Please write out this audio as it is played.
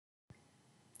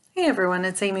Hey everyone,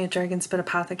 it's Amy at Dragonspit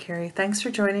Apothecary. Thanks for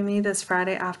joining me this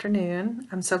Friday afternoon.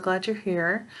 I'm so glad you're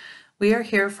here. We are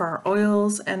here for our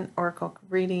oils and oracle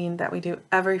reading that we do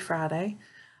every Friday.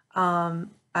 I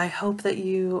hope that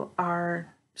you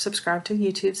are subscribed to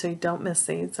YouTube so you don't miss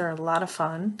these. They're a lot of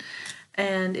fun.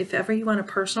 And if ever you want a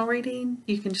personal reading,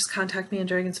 you can just contact me at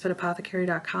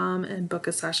dragonspitapothecary.com and book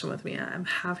a session with me. I'm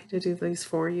happy to do these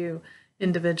for you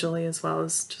individually as well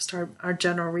as just our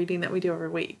general reading that we do every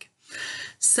week.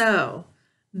 So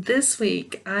this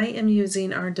week I am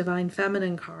using our Divine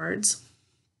Feminine cards,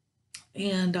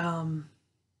 and a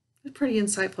pretty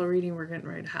insightful reading we're getting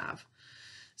ready to have.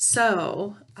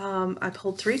 So I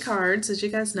pulled 3 cards, as you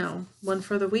guys know, one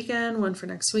for the weekend, one for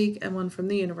next week, and one from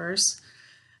the universe.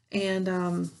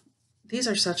 And these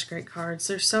are such great cards.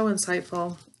 They're so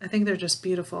insightful. I think they're just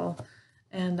beautiful,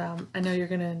 and I know you're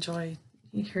going to enjoy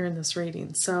hearing this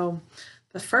reading. So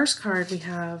the first card we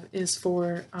have is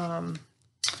for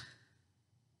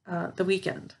the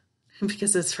weekend,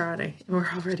 because it's Friday and we're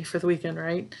all ready for the weekend,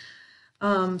 right?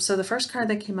 So the first card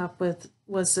that came up with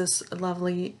was this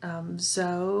lovely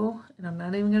Zoe, and I'm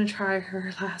not even going to try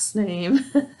her last name,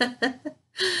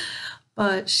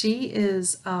 but she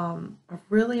is a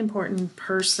really important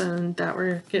person that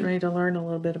we're getting ready to learn a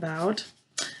little bit about.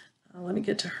 Let me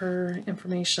get to her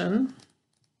information.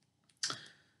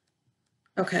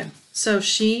 Okay, so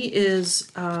she is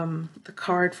the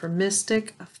card for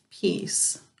Mystic of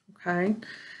Peace. Okay,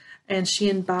 and she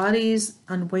embodies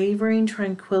unwavering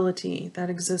tranquility that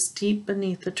exists deep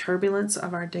beneath the turbulence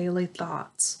of our daily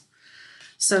thoughts.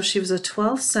 So she was a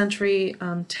 12th century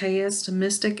Taoist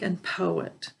mystic and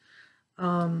poet.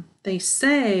 They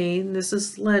say, and this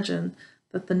is legend,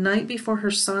 that the night before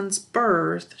her son's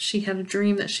birth, she had a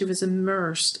dream that she was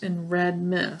immersed in red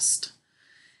mist.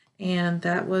 And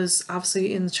that was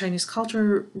obviously in the Chinese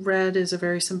culture, red is a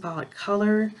very symbolic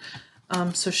color.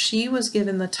 So she was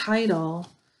given the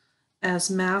title as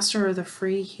Master of the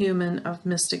Free Human of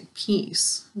Mystic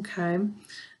Peace. Okay,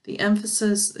 the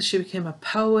emphasis, she became a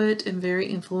poet and very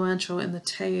influential in the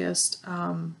Taoist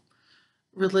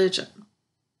religion,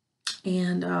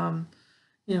 and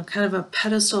you know, kind of a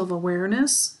pedestal of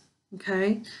awareness.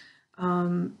 Okay,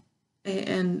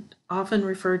 and often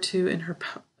referred to in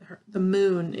the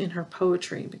moon in her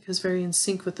poetry, because very in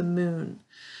sync with the moon.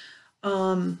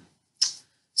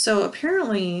 So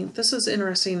apparently, this was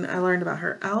interesting, I learned about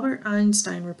her. Albert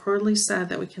Einstein reportedly said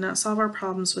that we cannot solve our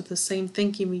problems with the same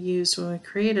thinking we used when we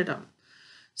created them.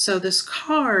 So this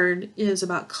card is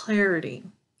about clarity,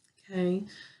 okay?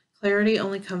 Clarity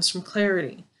only comes from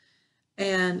clarity.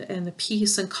 And the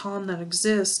peace and calm that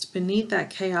exists beneath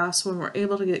that chaos when we're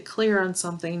able to get clear on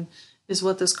something is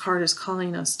what this card is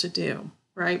calling us to do,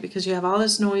 right? Because you have all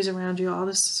this noise around you, all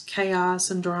this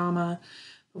chaos and drama.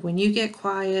 But when you get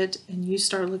quiet and you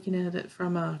start looking at it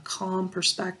from a calm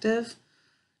perspective,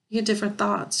 you get different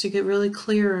thoughts. You get really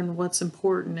clear on what's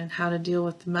important and how to deal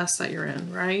with the mess that you're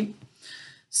in, right?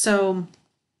 So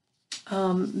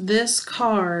this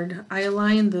card, I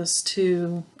aligned this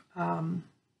to some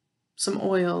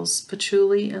oils,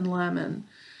 patchouli and lemon,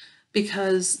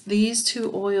 because these 2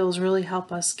 oils really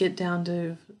help us get down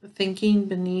to thinking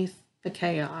beneath the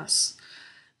chaos,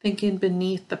 thinking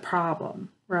beneath the problem,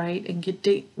 right? And get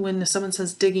deep. When someone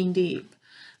says digging deep,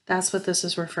 that's what this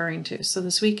is referring to. So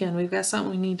this weekend, we've got something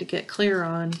we need to get clear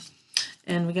on,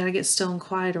 and we got to get still and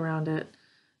quiet around it.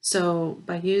 So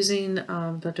by using the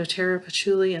doTERRA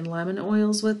patchouli and lemon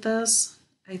oils with this,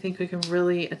 I think we can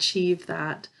really achieve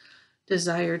that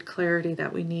desired clarity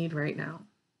that we need right now.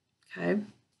 Okay.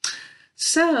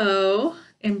 So,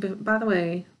 and by the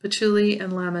way, patchouli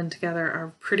and lemon together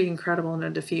are pretty incredible in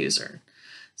a diffuser.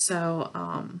 So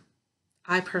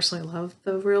I personally love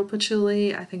the real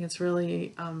patchouli. I think it's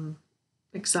really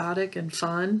exotic and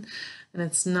fun, and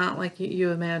it's not like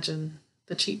you imagine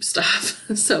the cheap stuff.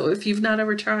 So if you've not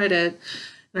ever tried it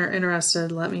and are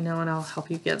interested, let me know and I'll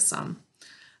help you get some.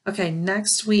 Okay,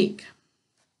 next week.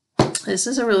 This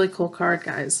is a really cool card,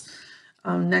 guys.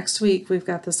 Next week, we've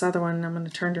got this other one. I'm going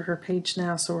to turn to her page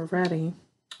now so we're ready.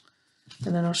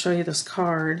 And then I'll show you this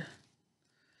card.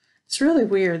 It's really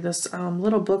weird. This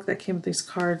little book that came with these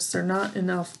cards, they're not in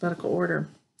alphabetical order.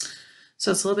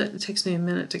 So it's a little bit, it takes me a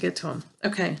minute to get to them.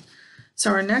 Okay,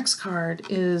 so our next card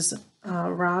is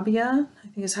Rabia, I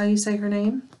think is how you say her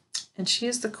name. And she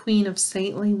is the Queen of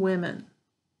Saintly Women.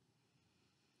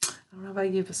 I don't know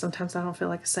about you, but sometimes I don't feel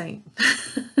like a saint.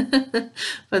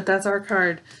 But that's our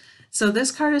card. So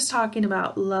this card is talking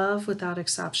about love without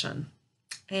exception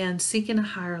and seeking a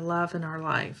higher love in our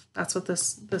life. That's what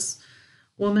this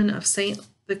woman of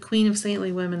the Queen of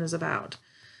Saintly Women is about.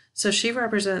 So she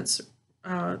represents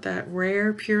that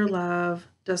rare, pure love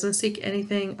doesn't seek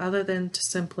anything other than to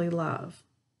simply love.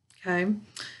 Okay?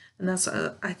 And that's,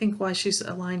 I think, why she's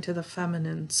aligned to the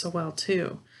feminine so well,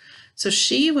 too. So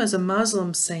she was a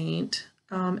Muslim saint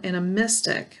and a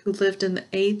mystic who lived in the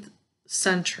 8th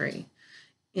century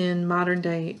in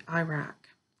modern-day Iraq.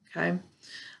 Okay?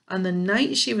 On the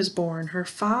night she was born, her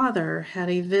father had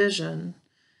a vision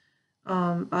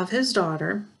of his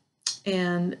daughter,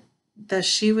 and that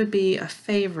she would be a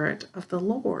favorite of the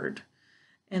Lord,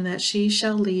 and that she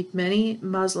shall lead many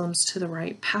Muslims to the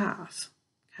right path.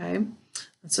 Okay?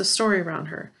 That's a story around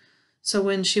her. So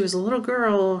when she was a little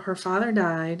girl, her father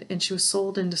died, and she was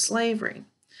sold into slavery.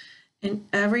 And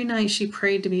every night she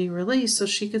prayed to be released so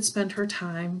she could spend her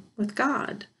time with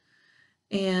God.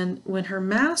 And when her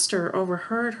master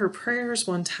overheard her prayers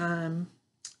one time,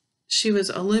 she was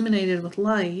illuminated with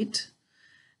light,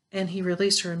 and he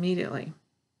released her immediately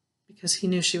because he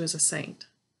knew she was a saint.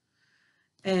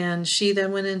 And she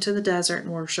then went into the desert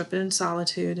and worshiped in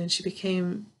solitude, and she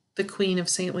became the queen of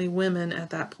saintly women at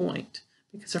that point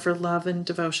because of her love and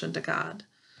devotion to God,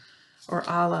 or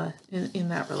Allah in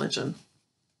that religion.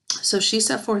 So she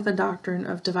set forth a doctrine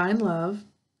of divine love.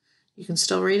 You can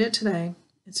still read it today.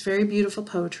 It's very beautiful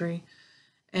poetry,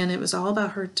 and it was all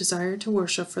about her desire to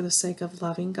worship for the sake of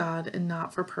loving God and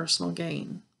not for personal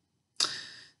gain.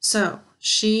 So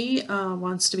she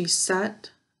wants to be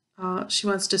set. She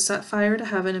wants to set fire to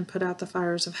heaven and put out the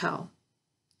fires of hell.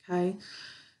 Okay,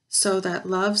 so that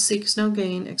love seeks no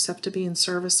gain except to be in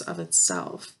service of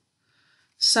itself.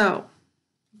 So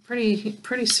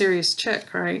pretty serious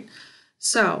chick, right?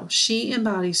 So she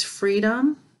embodies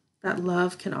freedom that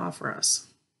love can offer us.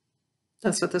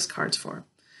 That's what this card's for.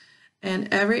 And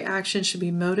every action should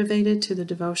be motivated to the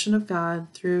devotion of God.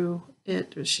 Through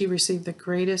it, she received the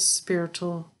greatest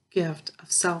spiritual gift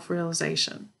of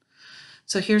self-realization.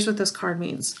 So here's what this card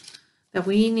means. That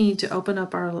we need to open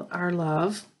up our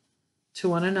love to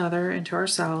one another and to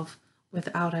ourselves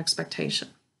without expectation,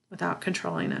 without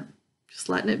controlling it, just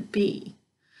letting it be.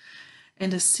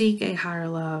 And to seek a higher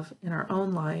love in our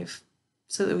own life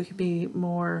so that we can be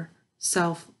more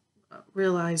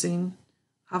self-realizing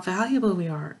how valuable we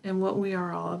are and what we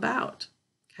are all about.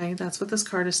 Okay, that's what this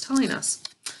card is telling us.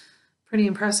 Pretty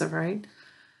impressive, right?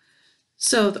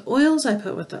 So the oils I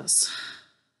put with this,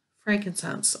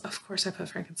 frankincense, of course I put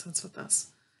frankincense with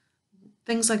this.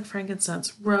 Things like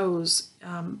frankincense, rose,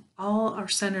 all are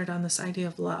centered on this idea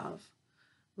of love.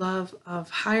 Love of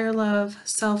higher love,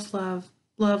 self-love,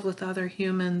 love with other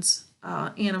humans,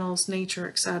 animals, nature,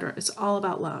 etc. It's all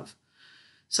about love.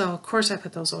 So of course I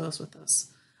put those oils with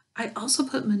this. I also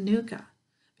put manuka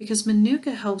because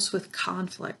manuka helps with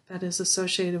conflict that is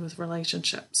associated with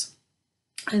relationships.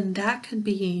 And that could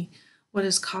be what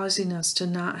is causing us to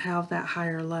not have that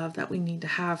higher love that we need to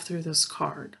have through this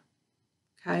card.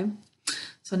 Okay?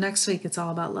 So next week, it's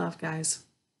all about love, guys.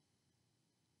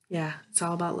 Yeah, it's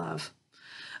all about love.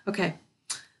 Okay,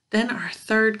 then our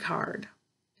third card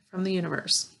from the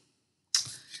universe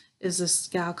is this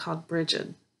gal called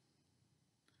Bridget.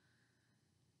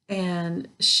 And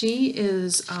she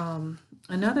is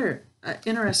another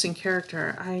interesting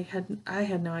character. I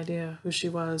had no idea who she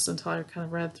was until I kind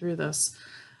of read through this.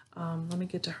 Let me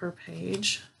get to her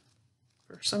page.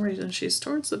 For some reason, she's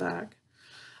towards the back.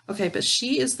 Okay, but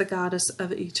she is the goddess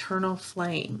of eternal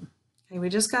flame. Okay, we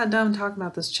just got done talking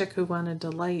about this chick who wanted to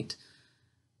light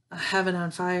heaven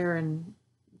on fire and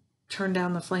turn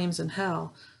down the flames in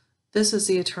hell. This is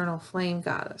the eternal flame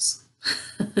goddess.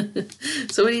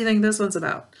 So what do you think this one's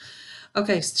about?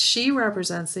 Okay, she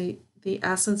represents the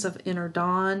essence of inner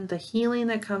dawn, the healing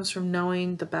that comes from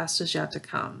knowing the best is yet to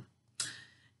come.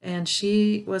 And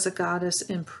she was a goddess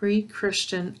in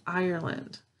pre-Christian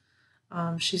Ireland.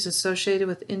 She's associated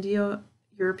with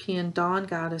Indo-European dawn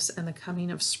goddess and the coming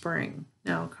of spring.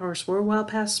 Now, of course, we're well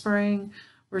past spring.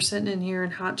 We're sitting in here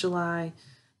in hot July.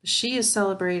 She is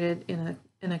celebrated in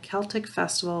a Celtic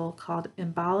festival called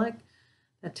Imbolc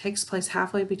that takes place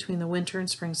halfway between the winter and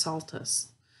spring solstice.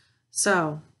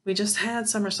 So we just had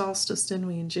summer solstice, didn't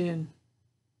we, in June?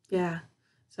 Yeah.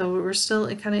 So we're still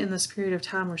kind of in this period of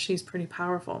time where she's pretty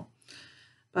powerful.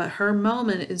 But her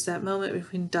moment is that moment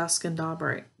between dusk and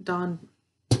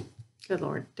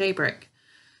daybreak.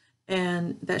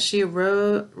 And that she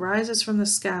rises from the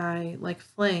sky like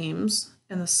flames,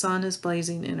 and the sun is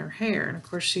blazing in her hair. And of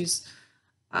course, she's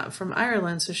from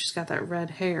Ireland, so she's got that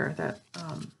red hair that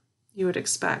you would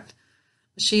expect.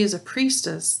 But she is a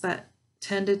priestess that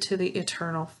tended to the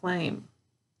eternal flame.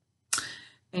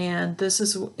 And this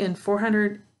is in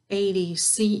 480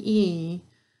 CE.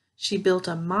 She built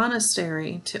a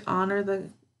monastery to honor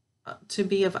to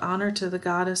be of honor to the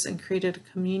goddess and created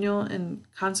a communal and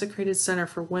consecrated center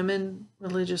for women,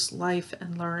 religious life,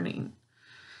 and learning.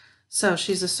 So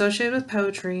she's associated with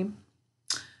poetry,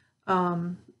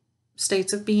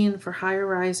 states of being for higher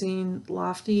rising,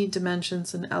 lofty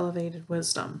dimensions, and elevated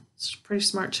wisdom. It's a pretty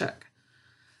smart chick.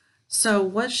 So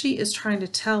what she is trying to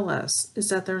tell us is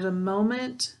that there's a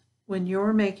moment when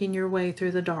you're making your way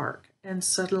through the dark and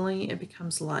suddenly it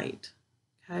becomes light.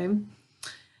 Okay?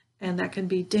 And that can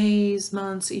be days,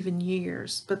 months, even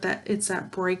years, but that it's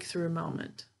that breakthrough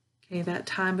moment. Okay, that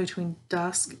time between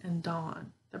dusk and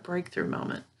dawn, the breakthrough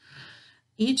moment.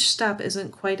 Each step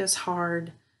isn't quite as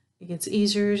hard. It gets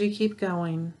easier as you keep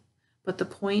going, but the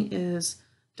point is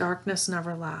darkness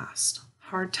never lasts.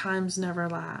 Hard times never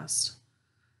last.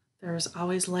 There's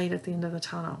always light at the end of the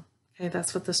tunnel. Okay,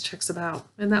 that's what this chick's about.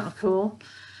 Isn't that cool?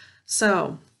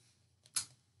 So,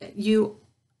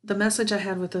 the message I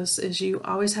had with this is you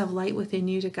always have light within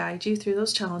you to guide you through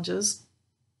those challenges.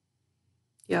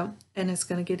 Yep, and it's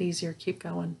going to get easier. Keep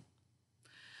going.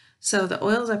 So the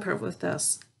oils I put with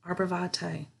this, Arbor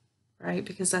Vitae, right?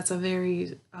 Because that's a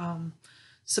very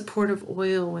supportive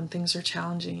oil when things are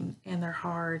challenging and they're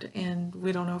hard and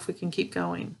we don't know if we can keep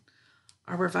going.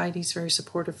 Arbor Vitae is very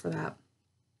supportive for that.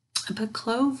 I put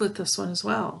clove with this one as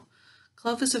well.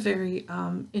 Clove is a very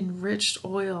enriched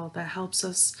oil that helps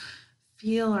us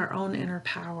feel our own inner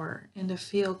power and to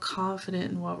feel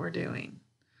confident in what we're doing.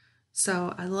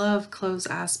 So I love clove's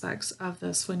aspects of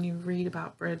this when you read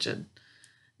about Bridget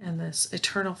and this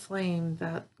eternal flame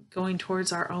that going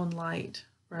towards our own light,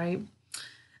 right?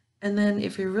 And then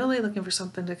if you're really looking for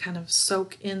something to kind of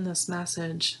soak in this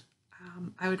message,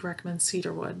 I would recommend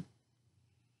cedarwood.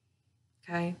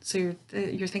 Okay, so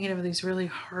you're thinking of these really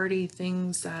hardy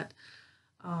things that,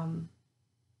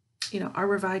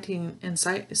 Arbor Vitae and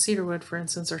cedarwood, for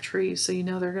instance, are trees, so you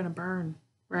know they're going to burn,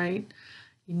 right?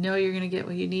 You know you're going to get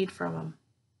what you need from them.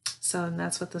 So, and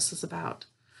that's what this is about.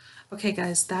 Okay,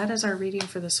 guys, that is our reading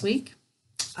for this week.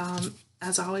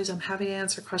 As always, I'm happy to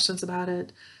answer questions about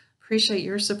it. Appreciate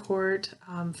your support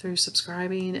through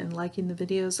subscribing and liking the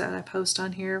videos that I post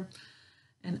on here.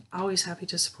 And always happy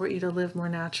to support you to live more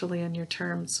naturally on your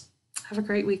terms. Have a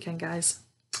great weekend, guys.